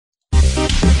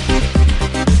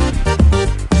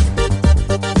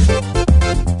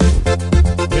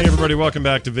everybody. Welcome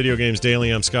back to Video Games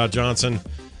Daily. I'm Scott Johnson.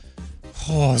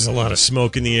 Oh, there's a lot of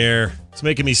smoke in the air. It's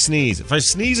making me sneeze. If I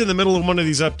sneeze in the middle of one of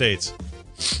these updates,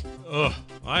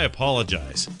 I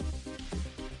apologize.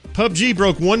 PUBG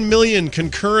broke 1 million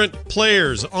concurrent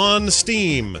players on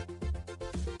Steam.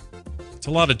 It's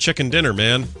a lot of chicken dinner,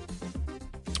 man.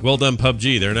 Well done,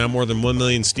 PUBG. There are now more than 1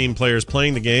 million Steam players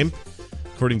playing the game.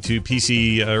 According to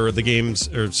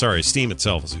Steam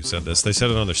itself is who said this. They said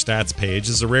it on their stats page.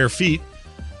 This is a rare feat,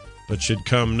 but should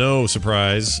come no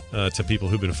surprise to people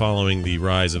who've been following the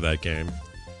rise of that game.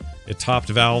 It topped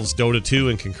Valve's Dota 2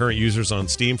 and concurrent users on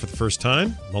Steam for the first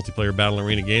time. Multiplayer Battle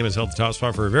Arena game has held the top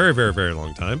spot for a very, very, very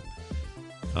long time.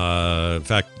 In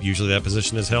fact, usually that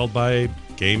position is held by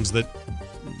games that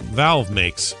Valve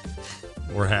makes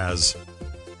or has.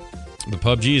 The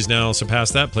PUBG has now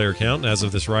surpassed that player count, and as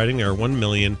of this writing, there are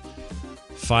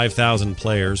 1,005,000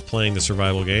 players playing the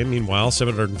survival game. Meanwhile,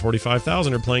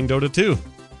 745,000 are playing Dota 2.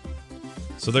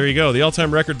 So there you go. The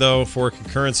all-time record, though, for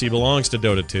concurrency belongs to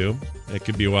Dota 2. It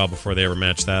could be a while before they ever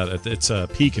match that. At its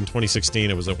peak in 2016,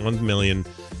 it was at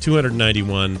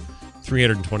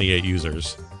 1,291,328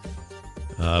 users.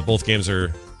 Both games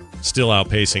are still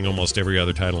outpacing almost every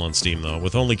other title on Steam, though,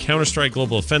 with only Counter-Strike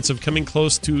Global Offensive coming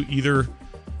close to either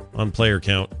on player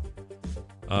count.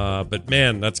 But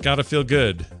man, that's got to feel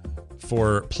good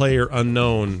for Player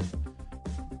Unknown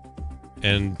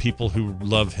and people who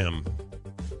love him,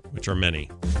 which are many.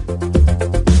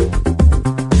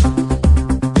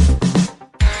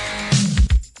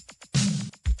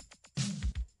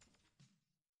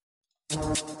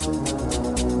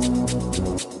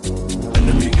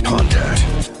 Enemy contact.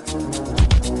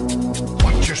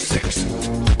 Watch your six.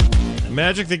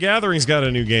 Magic the Gathering's got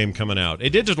a new game coming out. A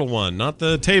digital one, not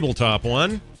the tabletop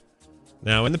one.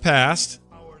 Now, in the past,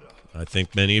 I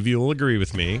think many of you will agree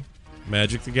with me,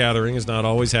 Magic the Gathering has not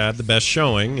always had the best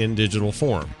showing in digital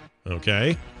form.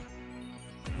 Okay?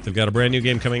 They've got a brand new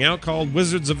game coming out called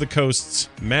Wizards of the Coast's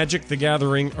Magic the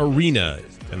Gathering Arena,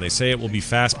 and they say it will be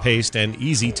fast-paced and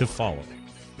easy to follow.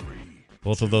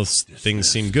 Both of those things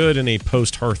seem good in a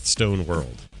post-Hearthstone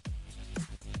world.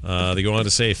 They go on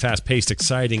to say fast-paced,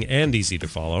 exciting, and easy to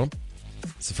follow.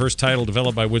 It's the first title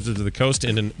developed by Wizards of the Coast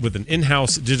with an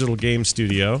in-house digital game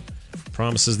studio.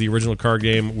 Promises the original card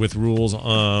game with rules,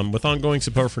 with ongoing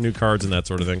support for new cards and that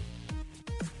sort of thing.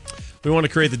 We want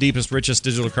to create the deepest, richest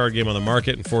digital card game on the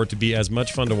market and for it to be as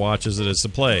much fun to watch as it is to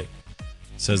play,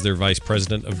 says their vice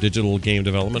president of digital game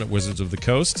development at Wizards of the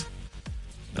Coast.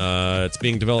 It's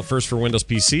being developed first for Windows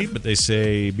PC, but they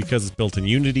say because it's built in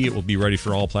Unity, it will be ready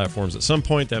for all platforms at some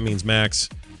point. That means Macs,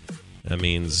 that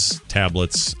means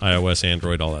tablets, iOS,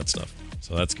 Android, all that stuff.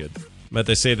 So that's good. But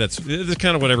they say that's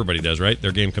kind of what everybody does, right?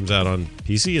 Their game comes out on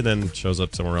PC and then shows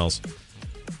up somewhere else.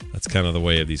 That's kind of the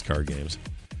way of these card games.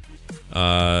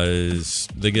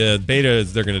 The beta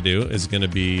they're going to do is going to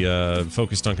be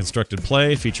focused on constructed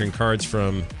play, featuring cards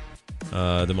from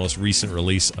the most recent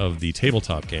release of the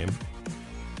tabletop game.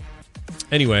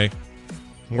 Anyway,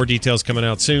 more details coming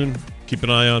out soon. Keep an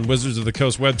eye on Wizards of the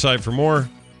Coast website for more.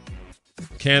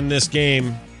 Can this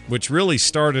game, which really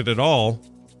started it all,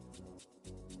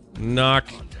 knock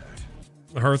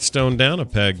Hearthstone down a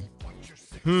peg?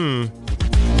 An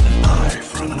eye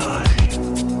for an eye.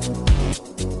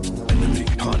 Enemy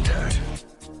contact.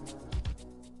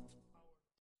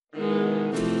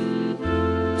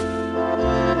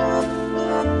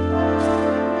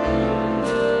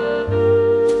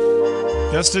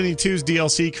 Destiny 2's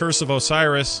DLC Curse of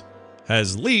Osiris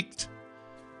has leaked.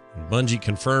 Bungie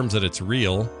confirms that it's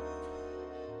real.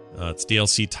 It's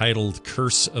DLC titled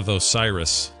Curse of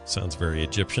Osiris. Sounds very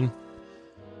Egyptian.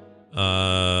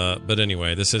 But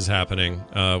anyway, this is happening.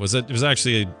 It was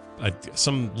actually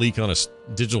some leak on a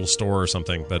digital store or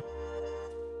something. But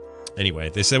anyway,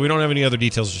 they said we don't have any other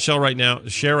details to share right now,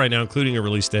 including a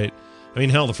release date. I mean,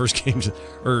 hell, the first game,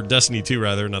 or Destiny 2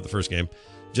 rather, not the first game,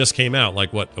 just came out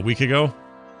like what, a week ago?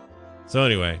 So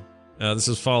anyway, this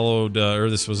was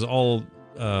all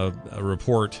a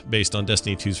report based on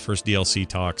Destiny 2's first DLC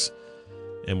talks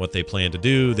and what they plan to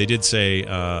do. They did say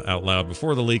out loud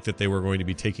before the leak that they were going to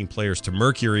be taking players to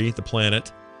Mercury, the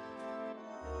planet.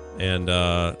 And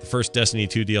the first Destiny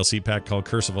 2 DLC pack called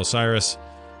Curse of Osiris,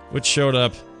 which showed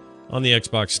up on the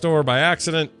Xbox Store by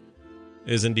accident,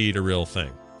 is indeed a real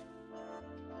thing.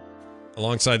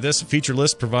 Alongside this, a feature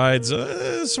list provides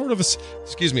sort of a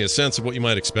sense of what you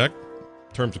might expect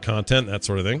in terms of content, that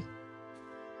sort of thing.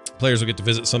 Players will get to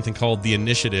visit something called the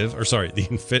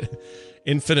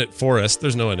Infinite Forest.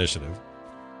 There's no initiative.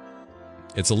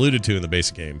 It's alluded to in the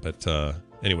basic game, but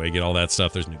anyway, you get all that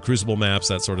stuff. There's new Crucible maps,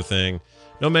 that sort of thing.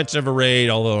 No mention of a raid,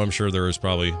 although I'm sure there is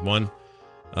probably one.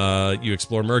 You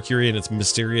explore Mercury and its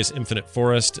mysterious infinite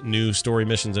forest, new story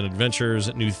missions and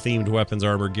adventures, new themed weapons,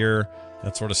 armor, gear,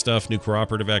 that sort of stuff, new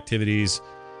cooperative activities,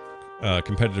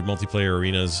 competitive multiplayer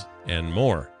arenas, and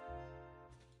more.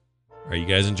 Are you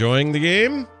guys enjoying the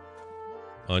game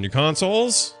on your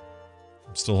consoles?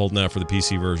 I'm still holding out for the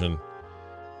PC version.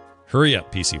 Hurry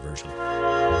up, PC version.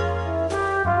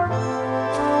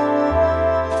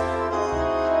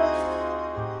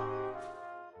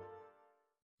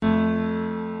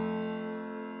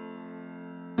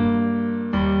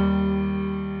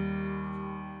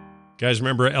 Guys,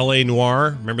 remember L.A.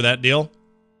 Noire? Remember that deal?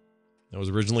 That was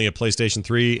originally a PlayStation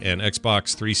 3 and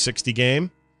Xbox 360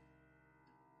 game.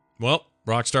 Well,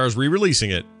 Rockstar's re-releasing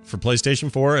it for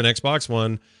PlayStation 4 and Xbox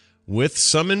One with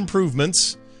some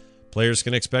improvements. Players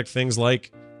can expect things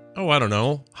like, I don't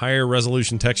know, higher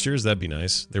resolution textures. That'd be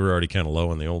nice. They were already kind of low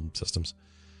on the old systems.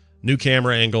 New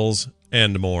camera angles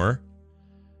and more.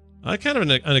 Kind of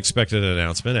an unexpected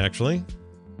announcement, actually.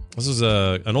 This is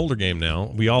an older game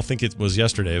now. We all think it was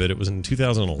yesterday, but it was in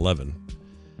 2011.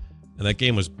 And that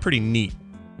game was pretty neat.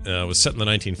 It was set in the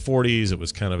 1940s. It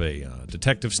was kind of a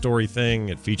detective story thing.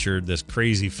 It featured this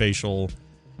crazy facial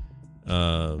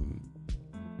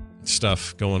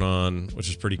stuff going on, which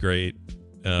is pretty great,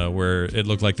 where it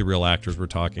looked like the real actors were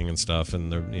talking and stuff,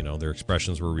 and their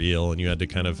expressions were real, and you had to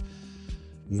kind of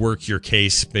work your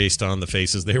case based on the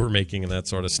faces they were making and that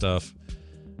sort of stuff.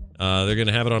 They're going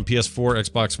to have it on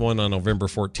PS4, Xbox One on November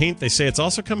 14th. They say it's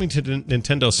also coming to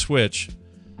Nintendo Switch.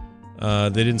 They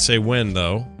didn't say when,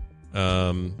 though.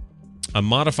 A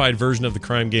modified version of the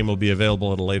crime game will be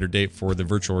available at a later date for the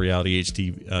virtual reality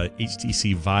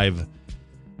HTC Vive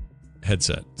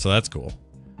headset. So that's cool.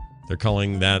 They're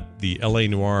calling that the L.A.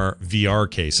 Noire VR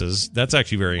cases. That's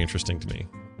actually very interesting to me.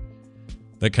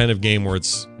 That kind of game where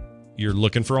you're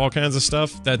looking for all kinds of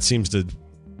stuff, that seems to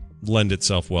lend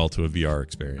itself well to a VR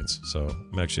experience. So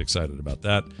I'm actually excited about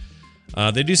that.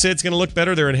 They do say it's going to look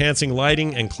better. They're enhancing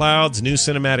lighting and clouds, new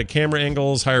cinematic camera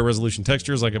angles, higher resolution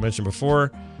textures, like I mentioned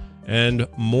before, and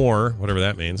more, whatever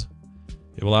that means.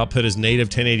 It will output as native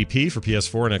 1080p for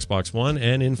PS4 and Xbox One,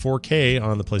 and in 4K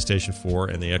on the PlayStation 4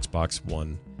 and the Xbox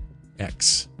One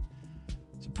X.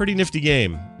 It's a pretty nifty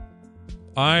game.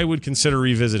 I would consider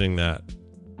revisiting that.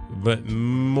 But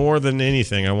more than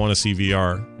anything, I want to see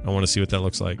VR. I want to see what that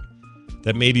looks like.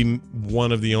 That may be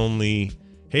one of the only,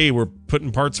 hey, we're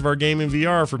putting parts of our game in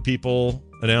VR for people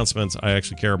announcements I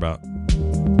actually care about.